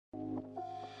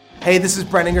Hey, this is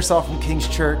Brent Ingersoll from King's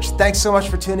Church. Thanks so much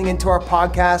for tuning into our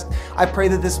podcast. I pray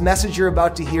that this message you're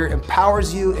about to hear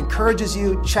empowers you, encourages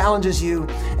you, challenges you,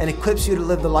 and equips you to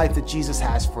live the life that Jesus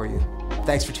has for you.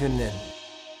 Thanks for tuning in.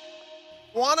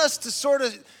 I want us to sort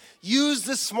of use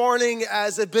this morning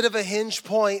as a bit of a hinge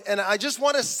point, and I just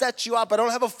want to set you up. I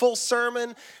don't have a full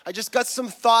sermon. I just got some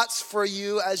thoughts for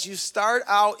you as you start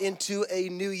out into a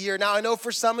new year. Now, I know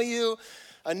for some of you,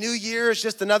 a new year is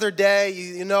just another day.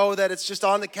 You know that it's just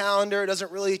on the calendar. It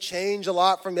doesn't really change a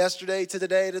lot from yesterday to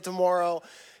today to tomorrow.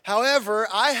 However,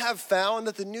 I have found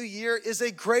that the new year is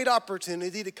a great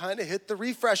opportunity to kind of hit the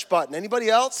refresh button. Anybody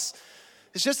else?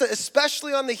 It's just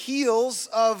especially on the heels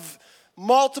of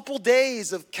multiple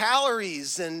days of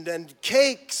calories and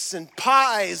cakes and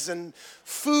pies and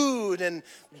food and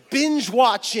binge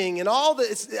watching and all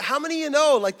that. How many of you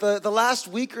know like the last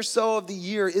week or so of the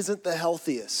year isn't the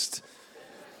healthiest?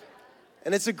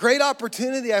 And it's a great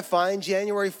opportunity, I find,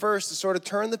 January 1st, to sort of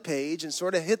turn the page and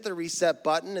sort of hit the reset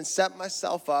button and set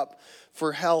myself up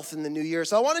for health in the new year.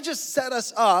 So I want to just set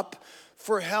us up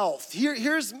for health.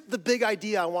 Here's the big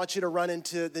idea I want you to run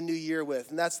into the new year with,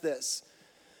 and that's this.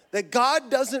 That God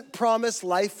doesn't promise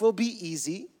life will be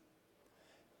easy,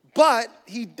 but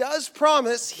He does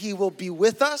promise He will be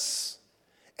with us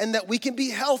and that we can be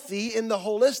healthy in the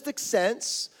holistic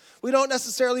sense. We don't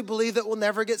necessarily believe that we'll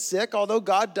never get sick, although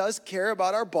God does care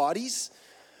about our bodies.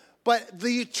 But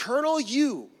the eternal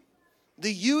you,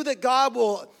 the you that God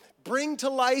will bring to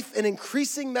life in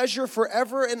increasing measure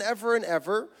forever and ever and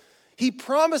ever, He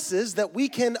promises that we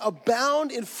can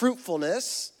abound in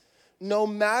fruitfulness no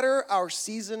matter our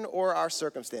season or our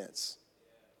circumstance.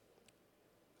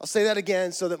 I'll say that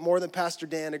again so that more than Pastor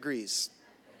Dan agrees.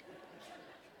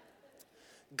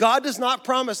 God does not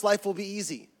promise life will be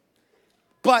easy.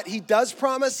 But He does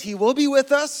promise He will be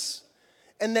with us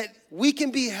and that we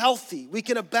can be healthy. We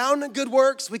can abound in good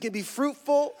works. We can be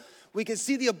fruitful. We can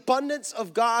see the abundance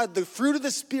of God, the fruit of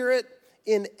the Spirit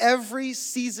in every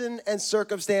season and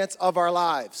circumstance of our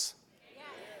lives.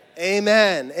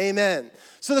 Amen. Amen.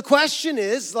 So the question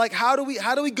is, like, how do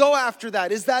we go after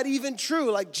that? Is that even true?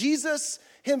 Like Jesus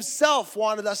Himself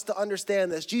wanted us to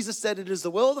understand this. Jesus said, "It is the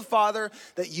will of the Father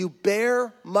that you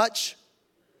bear much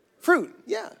fruit."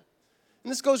 Yeah. And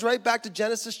this goes right back to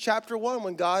Genesis chapter 1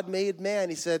 when God made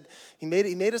man. He said, He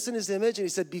made us in His image, and He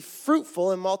said, "Be fruitful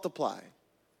and multiply."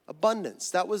 Abundance.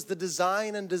 That was the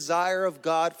design and desire of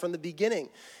God from the beginning.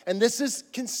 And this is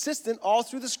consistent all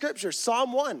through the scripture.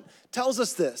 Psalm 1 tells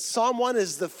us this. Psalm 1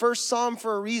 is the first psalm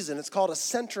for a reason. It's called a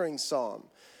centering psalm.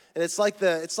 And it's like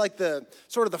the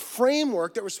sort of the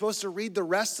framework that we're supposed to read the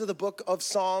rest of the book of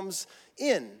Psalms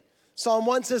in. Psalm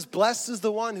 1 says, "Blessed is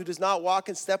the one who does not walk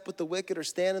in step with the wicked or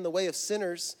stand in the way of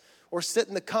sinners or sit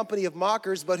in the company of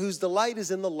mockers, but whose delight is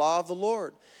in the law of the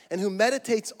Lord and who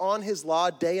meditates on His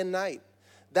law day and night."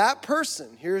 That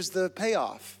person, here's the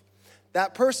payoff,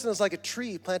 that person is like a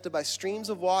tree planted by streams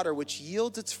of water which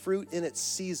yields its fruit in its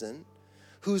season,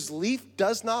 whose leaf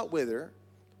does not wither,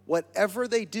 whatever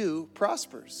they do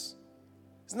prospers.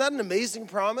 Isn't that an amazing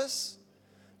promise?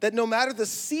 That no matter the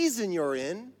season you're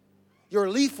in, your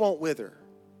leaf won't wither.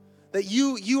 That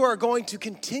you are going to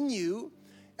continue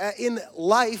in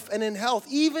life and in health,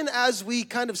 even as we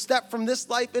kind of step from this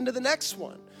life into the next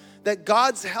one. That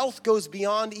God's health goes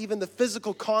beyond even the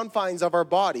physical confines of our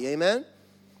body, amen?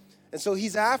 And so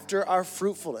He's after our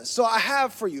fruitfulness. So I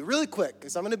have for you, really quick,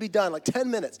 because I'm going to be done, like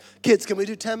 10 minutes. Kids, can we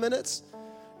do 10 minutes?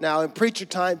 Now, in preacher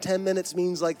time, 10 minutes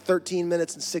means like 13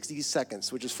 minutes and 60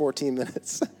 seconds, which is 14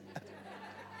 minutes.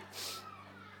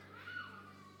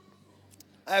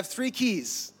 I have 3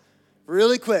 keys,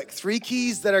 really quick. 3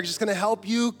 keys that are just going to help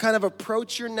you kind of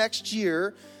approach your next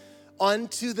year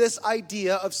onto this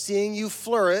idea of seeing you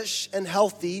flourish and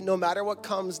healthy no matter what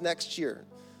comes next year.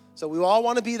 So we all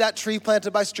want to be that tree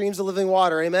planted by streams of living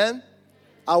water, amen?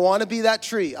 I want to be that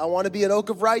tree. I want to be an oak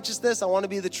of righteousness. I want to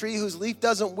be the tree whose leaf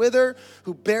doesn't wither,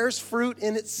 who bears fruit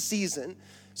in its season.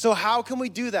 So how can we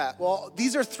do that? Well,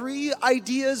 these are 3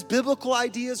 ideas, biblical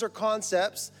ideas or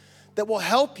concepts that will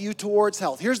help you towards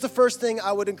health. Here's the first thing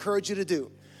I would encourage you to do.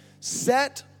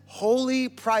 Set holy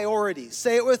priorities.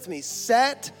 Say it with me.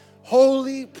 Set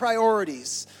holy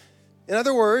priorities. In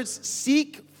other words,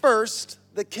 seek first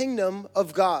the kingdom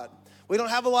of God. We don't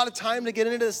have a lot of time to get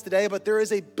into this today, but there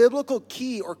is a biblical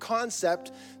key or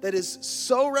concept that is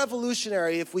so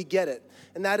revolutionary if we get it.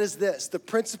 And that is this, the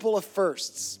principle of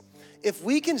firsts. If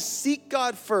we can seek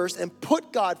God first and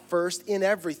put God first in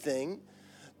everything,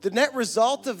 the net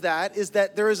result of that is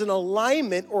that there is an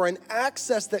alignment or an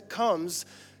access that comes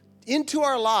into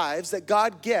our lives that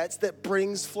God gets that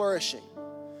brings flourishing.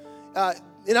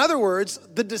 In other words,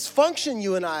 the dysfunction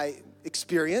you and I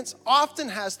experience often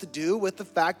has to do with the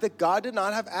fact that God did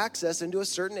not have access into a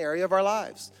certain area of our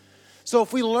lives. So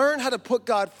if we learn how to put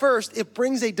God first, it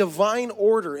brings a divine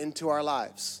order into our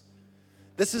lives.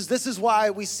 This is why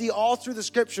we see all through the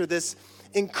scripture this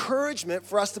encouragement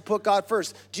for us to put God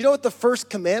first. Do you know what the first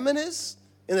commandment is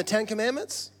in the 10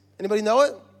 Commandments? Anybody know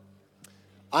it?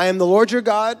 I am the Lord your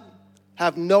God,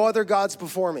 have no other gods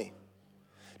before me.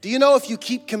 Do you know if you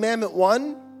keep commandment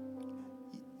 1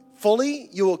 fully,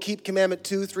 you will keep commandment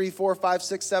 2, 3, 4, 5,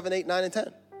 6, 7, 8, 9, and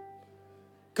 10?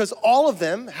 Because all of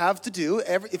them have to do,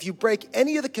 if you break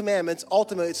any of the commandments,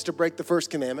 ultimately it's to break the first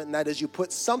commandment, and that is you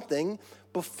put something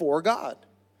before God.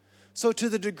 So to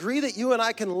the degree that you and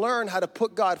I can learn how to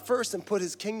put God first and put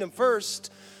his kingdom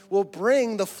first, will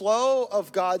bring the flow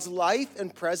of God's life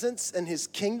and presence and his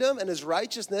kingdom and his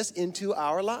righteousness into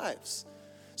our lives.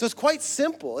 So it's quite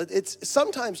simple. It's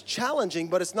sometimes challenging,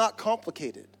 but it's not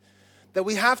complicated. That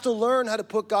we have to learn how to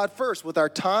put God first with our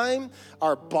time,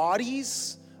 our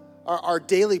bodies, our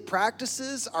daily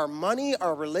practices, our money,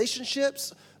 our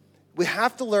relationships. We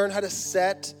have to learn how to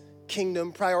set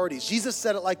kingdom priorities. Jesus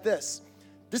said it like this.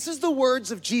 This is the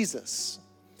words of Jesus.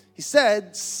 He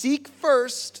said, seek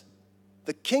first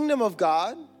the kingdom of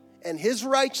God and his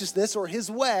righteousness or his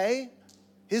way,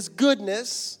 his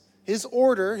goodness, his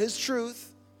order, his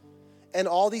truth, and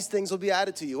all these things will be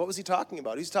added to you. What was he talking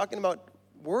about? He's talking about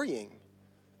worrying.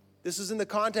 This is in the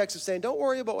context of saying, don't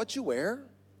worry about what you wear.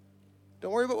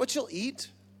 Don't worry about what you'll eat,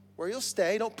 where you'll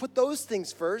stay. Don't put those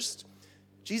things first.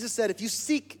 Jesus said, if you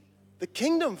seek the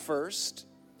kingdom first,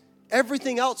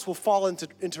 everything else will fall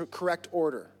into correct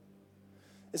order.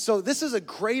 And so this is a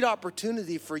great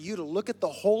opportunity for you to look at the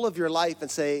whole of your life and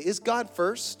say, is God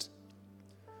first?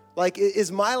 Like,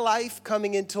 is my life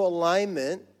coming into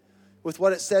alignment with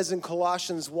what it says in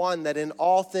Colossians 1, that in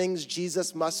all things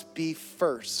Jesus must be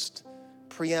first,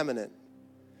 preeminent?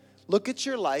 Look at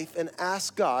your life and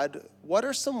ask God, what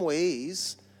are some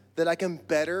ways that I can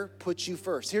better put you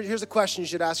first? Here's a question you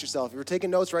should ask yourself. If you're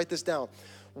taking notes, write this down.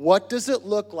 What does it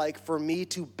look like for me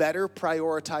to better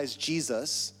prioritize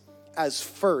Jesus as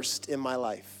first in my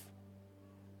life?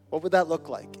 What would that look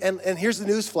like? And here's the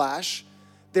news flash.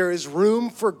 There is room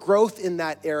for growth in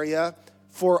that area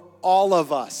for all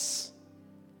of us.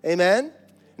 Amen?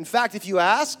 In fact, if you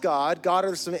ask God, are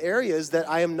there some areas that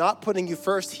I am not putting you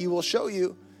first? He will show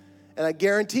you. And I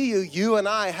guarantee you and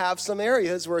I have some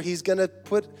areas where he's going to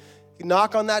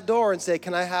knock on that door and say,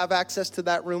 can I have access to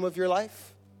that room of your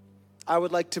life? I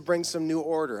would like to bring some new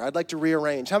order. I'd like to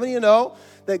rearrange. How many of you know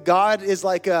that God is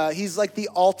he's like the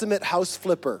ultimate house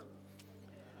flipper?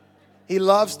 He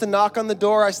loves to knock on the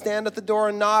door. I stand at the door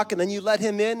and knock, and then you let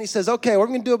him in. He says, okay, what are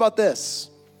we going to do about this?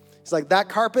 He's like, that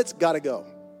carpet's got to go,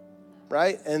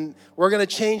 right? And we're going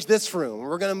to change this room.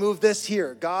 We're going to move this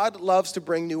here. God loves to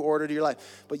bring new order to your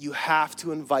life, but you have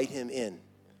to invite him in.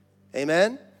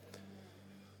 Amen?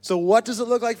 So what does it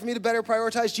look like for me to better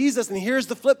prioritize Jesus? And here's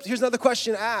another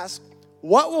question to ask.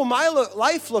 What will my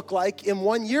life look like in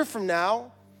 1 year from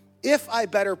now if I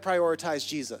better prioritize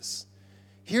Jesus?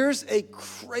 Here's a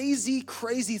crazy,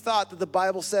 crazy thought that the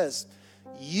Bible says.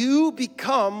 You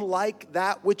become like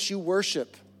that which you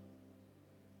worship.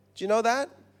 Do you know that?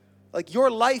 Like your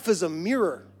life is a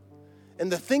mirror.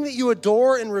 And the thing that you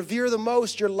adore and revere the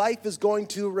most, your life is going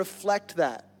to reflect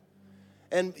that.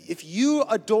 And if you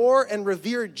adore and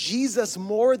revere Jesus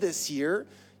more this year,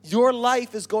 your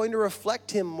life is going to reflect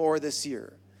him more this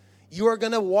year. You are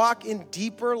going to walk in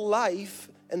deeper life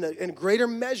and in greater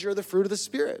measure the fruit of the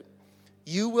Spirit.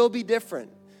 You will be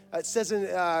different. It says in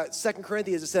 2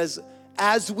 Corinthians, it says,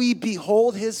 as we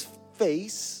behold his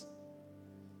face,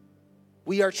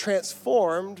 we are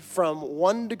transformed from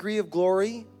one degree of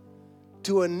glory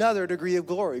to another degree of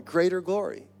glory, greater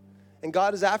glory. And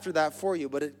God is after that for you,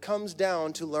 but it comes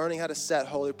down to learning how to set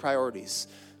holy priorities.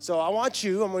 So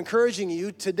I'm encouraging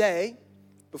you today,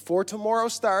 before tomorrow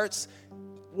starts,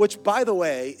 which, by the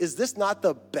way, is this not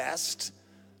the best,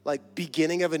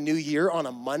 beginning of a new year on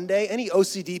a Monday? Any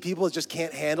OCD people just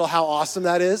can't handle how awesome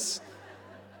that is?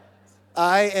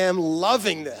 I am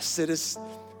loving this. It is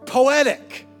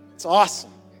poetic. It's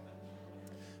awesome.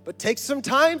 But take some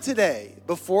time today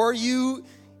before you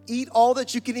eat all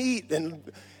that you can eat and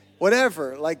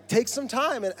whatever. Take some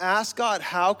time and ask God,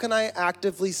 how can I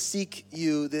actively seek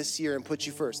you this year and put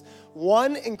you first?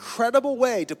 One incredible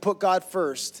way to put God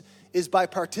first is by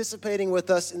participating with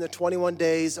us in the 21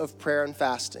 days of prayer and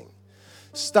fasting.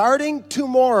 Starting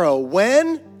tomorrow.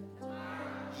 When?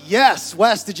 Yes,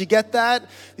 Wes, did you get that?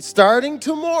 Starting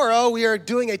tomorrow, we are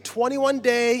doing a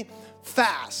 21-day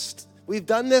fast. We've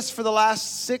done this for the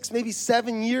last 6, maybe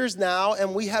 7 years now,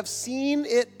 and we have seen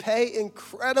it pay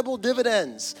incredible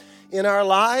dividends in our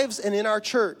lives and in our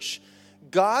church,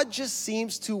 God just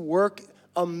seems to work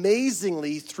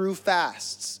amazingly through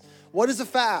fasts. What is a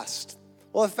fast?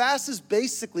 Well, a fast is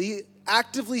basically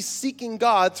actively seeking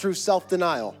God through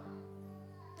self-denial.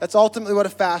 That's ultimately what a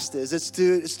fast is. It's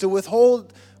to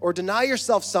withhold or deny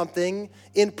yourself something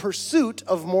in pursuit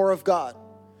of more of God.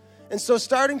 And so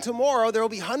starting tomorrow, there will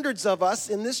be hundreds of us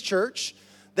in this church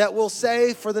that will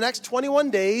say, for the next 21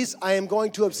 days, I am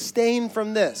going to abstain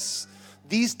from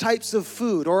these types of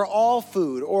food, or all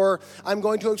food, or I'm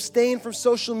going to abstain from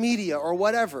social media, or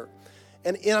whatever.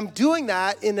 And I'm doing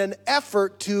that in an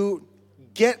effort to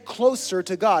get closer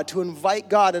to God, to invite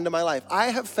God into my life. I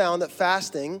have found that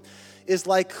fasting is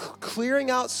like clearing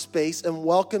out space and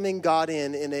welcoming God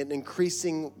in an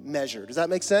increasing measure. Does that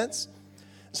make sense?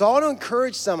 So I want to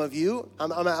encourage some of you,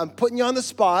 I'm putting you on the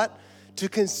spot, to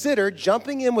consider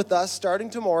jumping in with us starting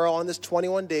tomorrow on this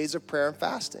 21 days of prayer and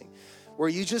fasting, where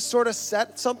you just sort of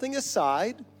set something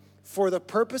aside for the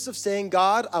purpose of saying,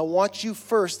 God, I want you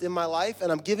first in my life,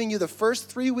 and I'm giving you the first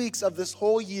 3 weeks of this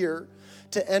whole year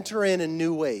to enter in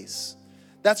new ways.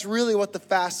 That's really what the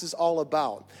fast is all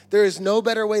about. There is no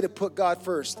better way to put God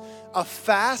first. A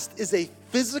fast is a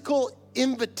physical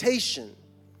invitation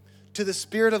to the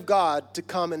Spirit of God to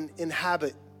come and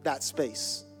inhabit that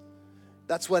space.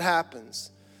 That's what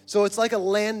happens. So it's like a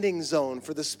landing zone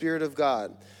for the Spirit of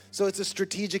God. So it's a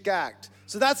strategic act.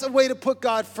 So that's a way to put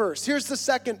God first. Here's the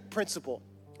second principle.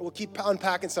 We'll keep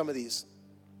unpacking some of these.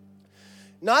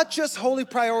 Not just holy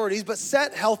priorities, but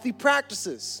set healthy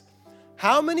practices.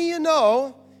 How many of you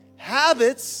know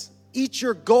habits eat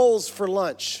your goals for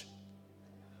lunch?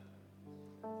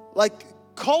 Like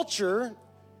culture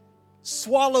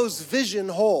swallows vision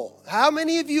whole. How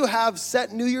many of you have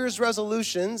set New Year's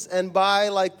resolutions and by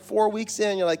like 4 weeks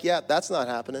in, you're like, yeah, that's not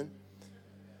happening?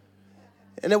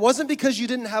 And it wasn't because you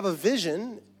didn't have a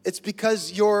vision. It's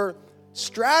because your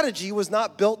strategy was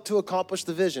not built to accomplish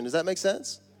the vision. Does that make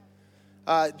sense?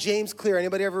 James Clear,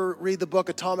 anybody ever read the book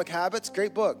Atomic Habits?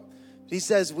 Great book. He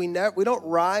says we don't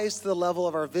rise to the level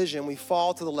of our vision, we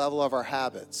fall to the level of our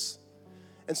habits.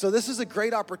 And so this is a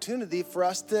great opportunity for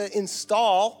us to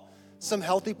install some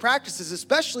healthy practices,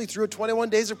 especially through 21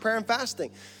 days of prayer and fasting.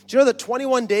 Do you know that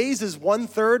 21 days is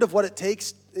 1/3 of what it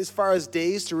takes as far as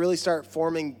days to really start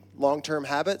forming long-term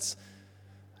habits?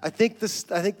 I think the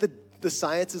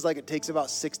science is like it takes about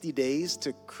 60 days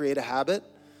to create a habit.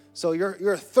 So you're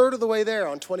 1/3 of the way there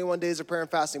on 21 days of prayer and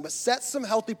fasting. But set some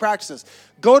healthy practices.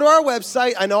 Go to our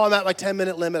website. I know I'm at my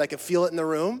 10-minute limit. I can feel it in the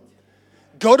room.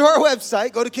 Go to our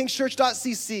website. Go to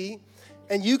kingschurch.cc.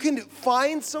 And you can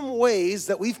find some ways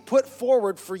that we've put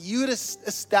forward for you to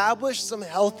establish some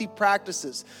healthy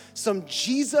practices, some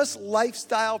Jesus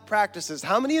lifestyle practices.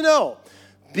 How many of you know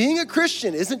being a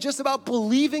Christian isn't just about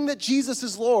believing that Jesus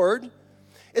is Lord,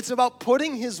 it's about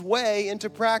putting his way into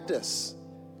practice.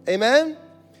 Amen?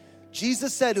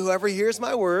 Jesus said, whoever hears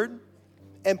my word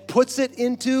and puts it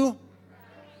into,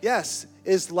 yes,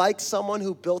 is like someone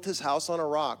who built his house on a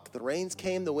rock. The rains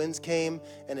came, the winds came,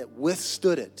 and it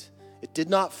withstood it. It did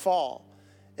not fall.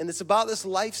 And it's about this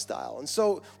lifestyle. And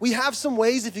so we have some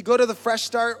ways. If you go to the Fresh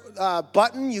Start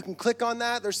button, you can click on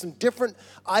that. There's some different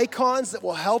icons that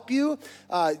will help you.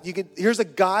 Here's a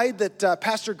guide that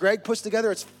Pastor Greg puts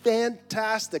together. It's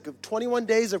fantastic. Of 21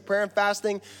 days of prayer and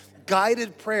fasting,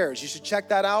 guided prayers. You should check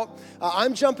that out.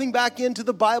 I'm jumping back into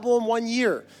the Bible in 1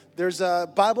 year. There's a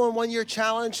Bible in 1 year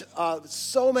challenge.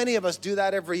 So many of us do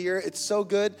that every year. It's so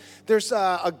good. There's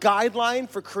a guideline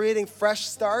for creating fresh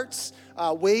starts,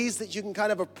 ways that you can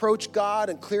kind of approach God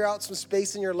and clear out some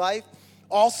space in your life.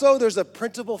 Also, there's a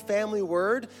printable family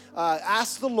word.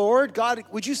 Ask the Lord, God,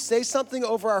 would you say something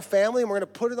over our family? And we're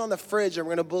going to put it on the fridge, and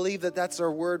we're going to believe that that's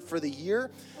our word for the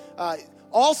year.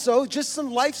 Also, just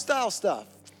some lifestyle stuff.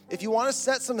 If you want to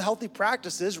set some healthy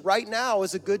practices, right now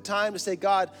is a good time to say,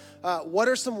 God, what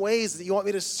are some ways that you want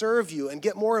me to serve you and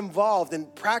get more involved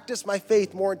and practice my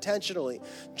faith more intentionally?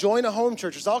 Join a home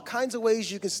church. There's all kinds of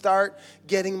ways you can start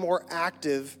getting more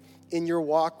active in your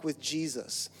walk with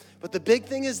Jesus. But the big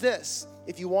thing is this.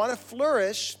 If you want to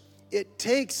flourish, it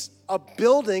takes a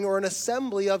building or an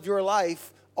assembly of your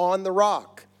life on the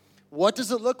rock. What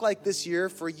does it look like this year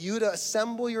for you to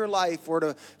assemble your life or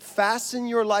to fasten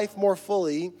your life more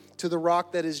fully to the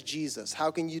rock that is Jesus? How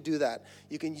can you do that?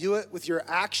 You can do it with your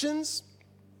actions.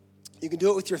 You can do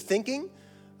it with your thinking.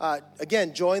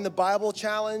 Again, join the Bible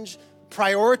challenge.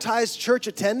 Prioritize church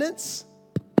attendance.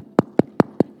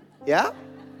 Yeah?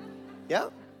 Yeah?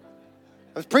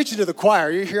 I was preaching to the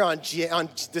choir. You're here on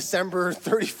December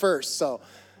 31st. So,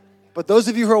 but those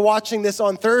of you who are watching this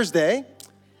on Thursday,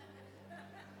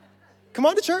 come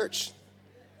on to church.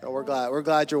 No, we're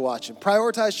glad you're watching.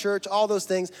 Prioritize church, all those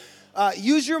things.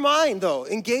 Use your mind, though.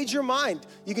 Engage your mind.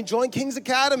 You can join King's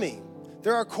Academy.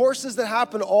 There are courses that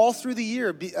happen all through the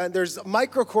year. There's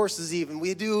micro courses even.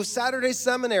 We do Saturday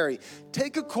seminary.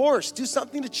 Take a course. Do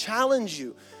something to challenge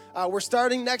you. We're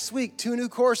starting next week, 2 new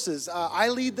courses. I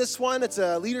lead this one. It's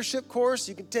a leadership course.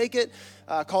 You can take it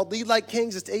called Lead Like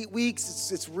Kings. It's 8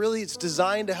 weeks. It's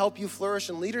designed to help you flourish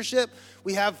in leadership.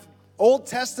 We have Old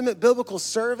Testament biblical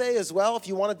survey as well. If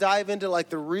you want to dive into like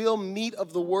the real meat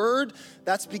of the word,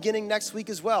 that's beginning next week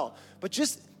as well. But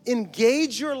just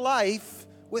engage your life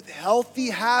with healthy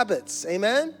habits.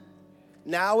 Amen?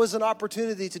 Now is an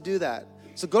opportunity to do that.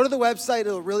 So go to the website.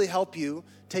 It'll really help you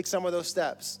take some of those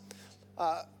steps.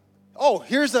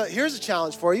 Here's a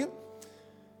challenge for you.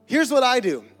 Here's what I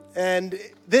do. And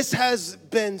this has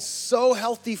been so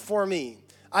healthy for me.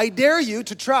 I dare you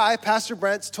to try Pastor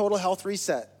Brent's Total Health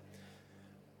Reset.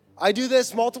 I do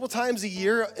this multiple times a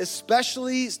year,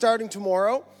 especially starting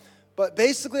tomorrow. But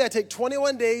basically, I take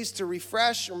 21 days to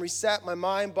refresh and reset my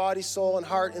mind, body, soul, and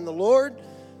heart in the Lord.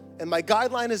 And my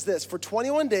guideline is this: for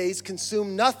 21 days,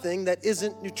 consume nothing that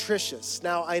isn't nutritious.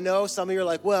 Now, I know some of you are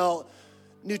like, well,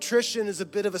 nutrition is a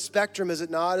bit of a spectrum, is it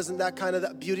not? Isn't that kind of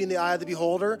the beauty in the eye of the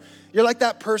beholder? You're like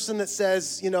that person that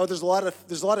says, there's a lot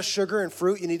of sugar in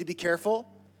fruit. You need to be careful.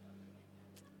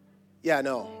 Yeah,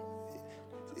 no.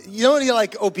 You know any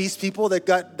like obese people that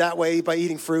got that way by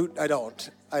eating fruit? I don't.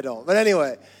 But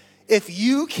anyway, if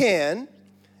you can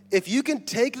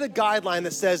take the guideline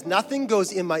that says nothing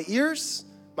goes in my ears,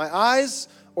 my eyes,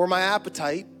 or my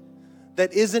appetite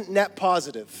that isn't net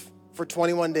positive for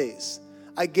 21 days,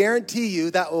 I guarantee you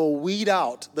that will weed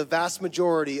out the vast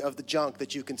majority of the junk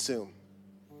that you consume.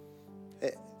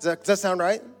 Does that sound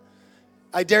right?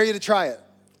 I dare you to try it.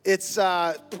 It's,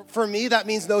 for me, that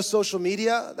means no social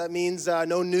media. That means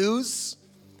no news.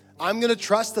 I'm going to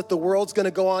trust that the world's going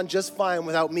to go on just fine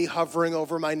without me hovering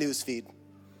over my news feed.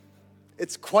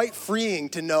 It's quite freeing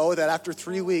to know that after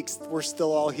 3 weeks, we're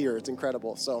still all here. It's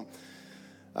incredible. So,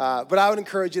 but I would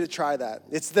encourage you to try that.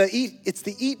 It's the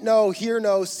eat no, hear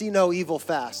no, see no evil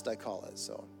fast, I call it.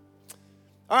 So,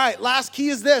 all right, last key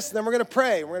is this. Then we're going to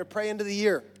pray. We're going to pray into the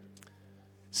year.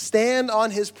 Stand on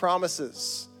his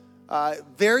promises.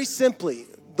 Very simply,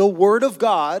 the word of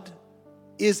God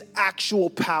is actual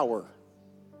power.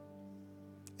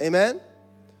 Amen?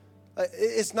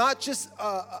 It's not just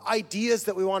ideas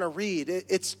that we want to read.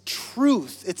 It's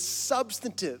truth. It's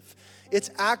substantive. It's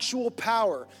actual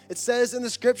power. It says in the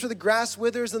scripture, the grass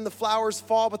withers and the flowers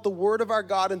fall, but the word of our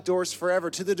God endures forever.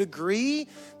 To the degree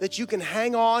that you can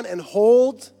hang on and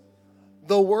hold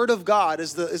the word of God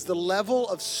is the level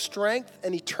of strength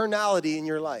and eternality in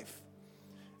your life.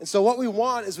 And so what we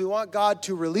want is we want God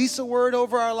to release a word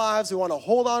over our lives. We want to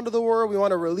hold on to the word. We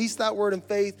want to release that word in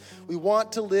faith. We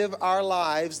want to live our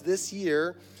lives this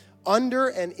year under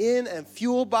and in and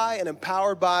fueled by and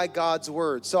empowered by God's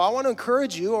word. So I want to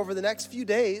encourage you over the next few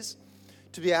days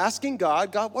to be asking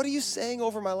God, what are you saying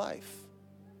over my life?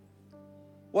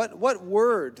 What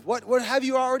word? What have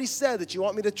you already said that you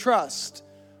want me to trust?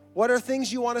 What are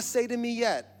things you want to say to me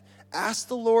yet? Ask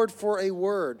the Lord for a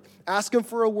word. Ask him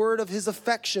for a word of his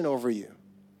affection over you.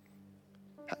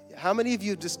 How many of you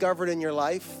have discovered in your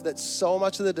life that so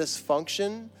much of the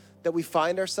dysfunction that we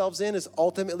find ourselves in is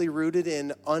ultimately rooted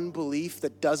in unbelief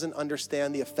that doesn't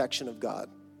understand the affection of God?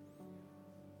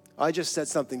 I just said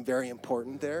something very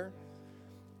important there.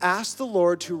 Ask the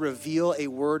Lord to reveal a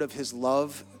word of his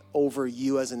love over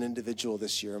you as an individual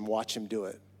this year and watch him do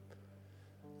it.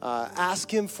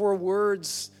 Ask him for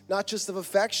words, not just of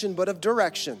affection, but of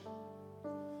direction.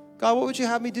 God, what would you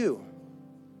have me do?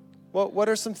 What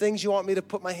are some things you want me to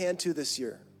put my hand to this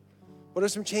year? What are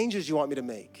some changes you want me to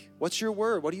make? What's your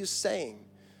word? What are you saying?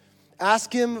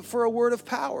 Ask him for a word of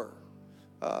power,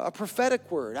 a prophetic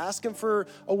word. Ask him for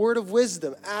a word of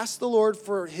wisdom. Ask the Lord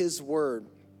for his word.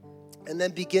 And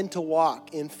then begin to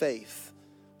walk in faith,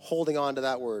 holding on to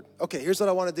that word. Okay, here's what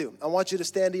I want to do. I want you to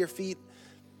stand to your feet.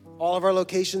 All of our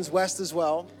locations west as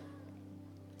well.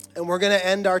 And we're going to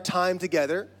end our time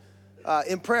together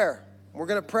in prayer. We're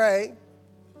going to pray.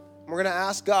 We're going to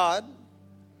ask God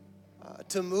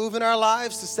to move in our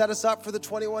lives, to set us up for the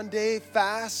 21-day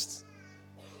fast,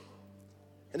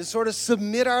 and to sort of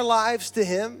submit our lives to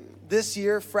him this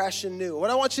year, fresh and new.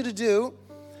 What I want you to do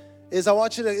is I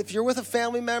want you to, if you're with a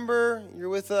family member, you're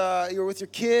with your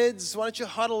kids, why don't you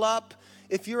huddle up?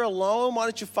 If you're alone, why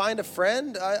don't you find a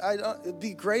friend? It'd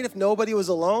be great if nobody was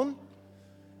alone.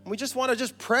 We just want to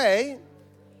just pray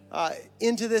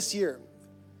into this year.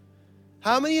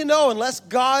 How many of you know, unless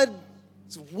God's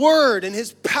word and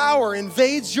his power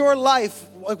invades your life,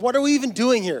 like what are we even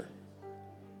doing here?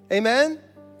 Amen?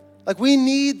 Like we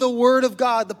need the word of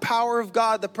God, the power of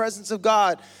God, the presence of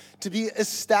God to be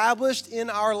established in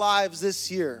our lives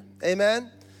this year. Amen?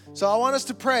 So I want us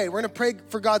to pray. We're going to pray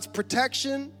for God's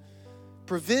protection,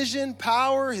 provision,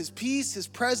 power, his peace, his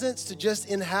presence to just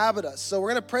inhabit us. So we're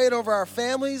going to pray it over our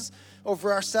families,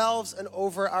 over ourselves, and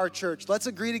over our church. Let's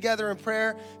agree together in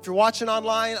prayer. If you're watching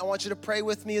online, I want you to pray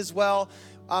with me as well.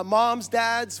 Moms,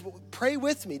 dads, pray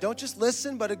with me. Don't just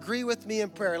listen, but agree with me in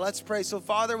prayer. Let's pray. So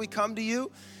Father, we come to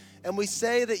you and we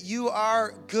say that you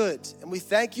are good. And we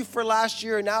thank you for last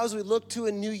year. And now as we look to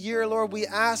a new year, Lord, we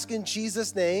ask in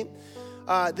Jesus' name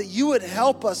that you would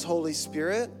help us, Holy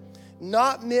Spirit,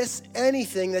 not miss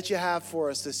anything that you have for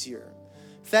us this year.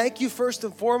 Thank you first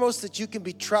and foremost that you can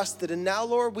be trusted. And now,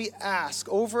 Lord, we ask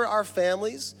over our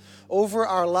families, over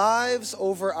our lives,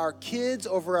 over our kids,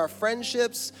 over our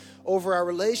friendships, over our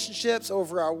relationships,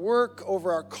 over our work,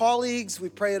 over our colleagues. We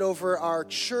pray it over our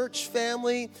church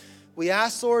family. We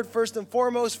ask, Lord, first and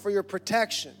foremost for your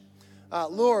protection.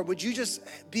 Lord, would you just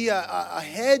be a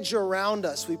hedge around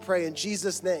us, we pray in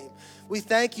Jesus' name. We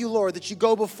thank you, Lord, that you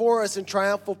go before us in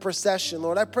triumphal procession.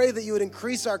 Lord, I pray that you would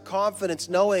increase our confidence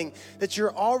knowing that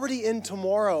you're already in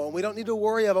tomorrow and we don't need to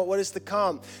worry about what is to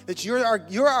come, that you're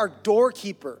our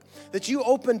doorkeeper, that you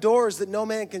open doors that no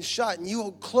man can shut and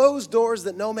you close doors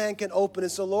that no man can open.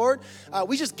 And so, Lord,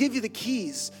 we just give you the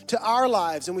keys to our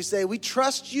lives and we say we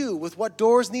trust you with what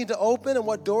doors need to open and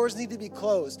what doors need to be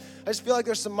closed. I just feel like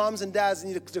there's some moms and dads that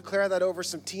need to declare that over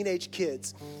some teenage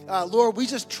kids. Lord, we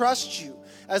just trust you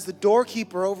as the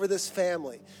doorkeeper over this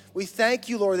family. We thank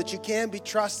you, Lord, that you can be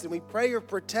trusted. We pray your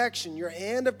protection, your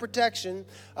hand of protection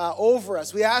over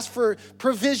us. We ask for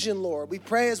provision, Lord. We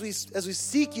pray as we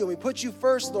seek you and we put you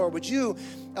first, Lord, would you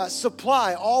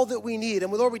supply all that we need.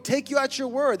 And Lord, we take you at your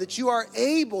word that you are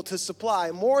able to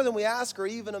supply more than we ask or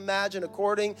even imagine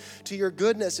according to your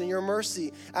goodness and your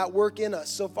mercy at work in us.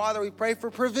 So, Father, we pray for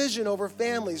provision over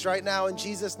families right now in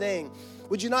Jesus' name.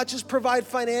 Would you not just provide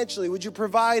financially? Would you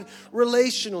provide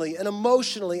relationally and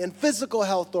emotionally and physical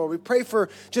health, Lord? We pray for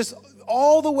just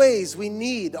all the ways we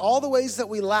need, all the ways that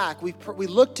we lack. We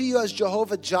look to you as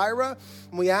Jehovah Jireh,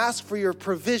 and we ask for your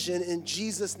provision in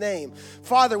Jesus' name.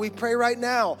 Father, we pray right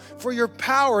now for your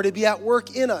power to be at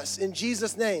work in us in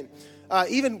Jesus' name.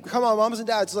 Come on, moms and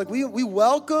dads, like we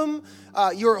welcome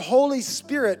your Holy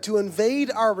Spirit to invade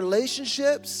our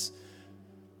relationships.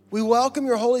 We welcome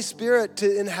your Holy Spirit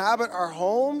to inhabit our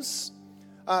homes.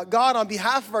 God, on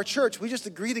behalf of our church, we just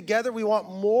agree together. We want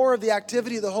more of the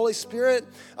activity of the Holy Spirit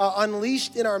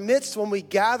unleashed in our midst when we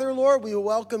gather, Lord. We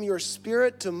welcome your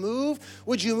Spirit to move.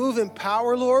 Would you move in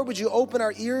power, Lord? Would you open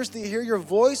our ears to hear your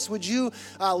voice? Would you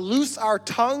loose our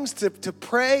tongues to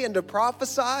pray and to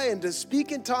prophesy and to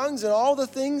speak in tongues and all the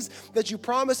things that you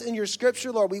promise in your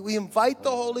scripture, Lord? We invite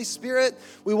the Holy Spirit.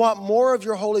 We want more of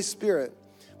your Holy Spirit.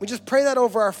 We just pray that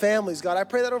over our families, God. I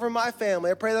pray that over my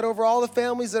family. I pray that over all the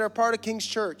families that are part of King's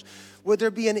Church. Would there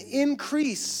be an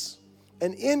increase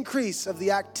of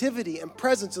the activity and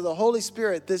presence of the Holy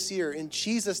Spirit this year in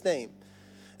Jesus' name.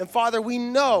 And Father, we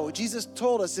know, Jesus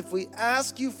told us, if we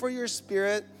ask you for your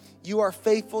Spirit, you are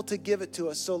faithful to give it to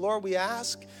us. So Lord, we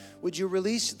ask, would you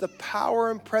release the power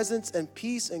and presence and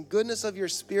peace and goodness of your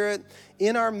Spirit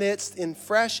in our midst in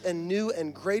fresh and new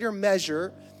and greater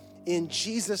measure. In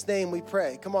Jesus' name we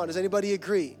pray. Come on, does anybody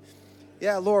agree?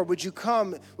 Yeah, Lord, would you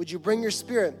come? Would you bring your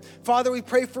Spirit? Father, we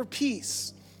pray for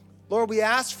peace. Lord, we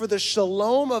ask for the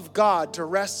shalom of God to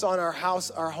rest on our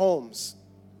house, our homes.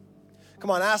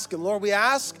 Come on, ask him. Lord, we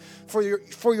ask for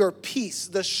your peace,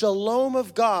 the shalom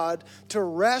of God to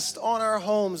rest on our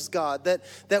homes, God,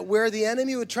 that where the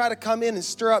enemy would try to come in and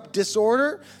stir up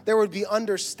disorder, there would be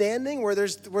understanding. Where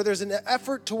there's an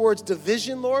effort towards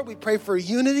division, Lord, we pray for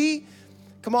unity.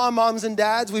 Come on, moms and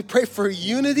dads, we pray for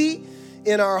unity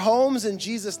in our homes in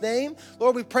Jesus' name.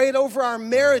 Lord, we pray it over our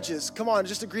marriages. Come on,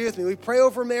 just agree with me. We pray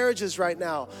over marriages right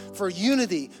now for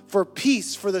unity, for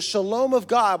peace, for the shalom of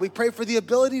God. We pray for the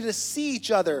ability to see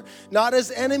each other, not as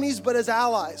enemies, but as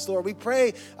allies. Lord, we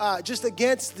pray just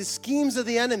against the schemes of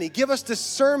the enemy. Give us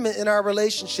discernment in our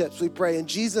relationships, we pray in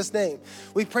Jesus' name.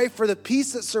 We pray for the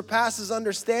peace that surpasses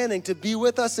understanding to be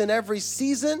with us in every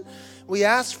season. We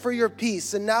ask for your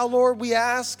peace. And now, Lord, we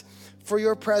ask for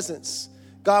your presence.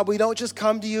 God, we don't just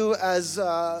come to you as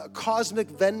a cosmic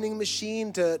vending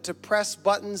machine to press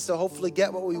buttons to hopefully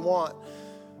get what we want.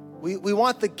 We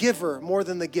want the giver more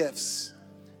than the gifts.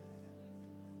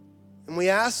 And we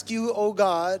ask you, oh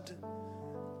God,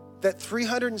 that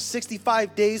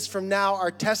 365 days from now,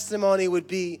 our testimony would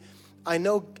be, I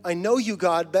know you,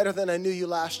 God, better than I knew you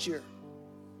last year.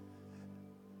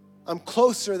 I'm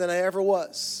closer than I ever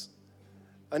was.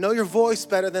 I know your voice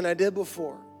better than I did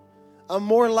before. I'm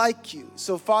more like you.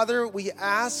 So, Father, we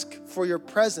ask for your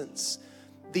presence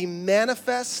the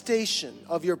manifestation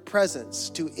of your presence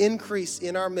to increase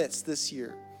in our midst this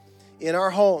year, in our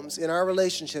homes, in our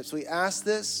relationships. We ask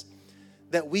this,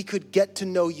 that we could get to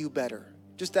know you better.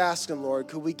 Just ask him, Lord,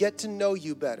 could we get to know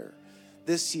you better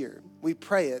this year? We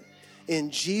pray it in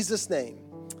Jesus' name,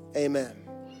 amen.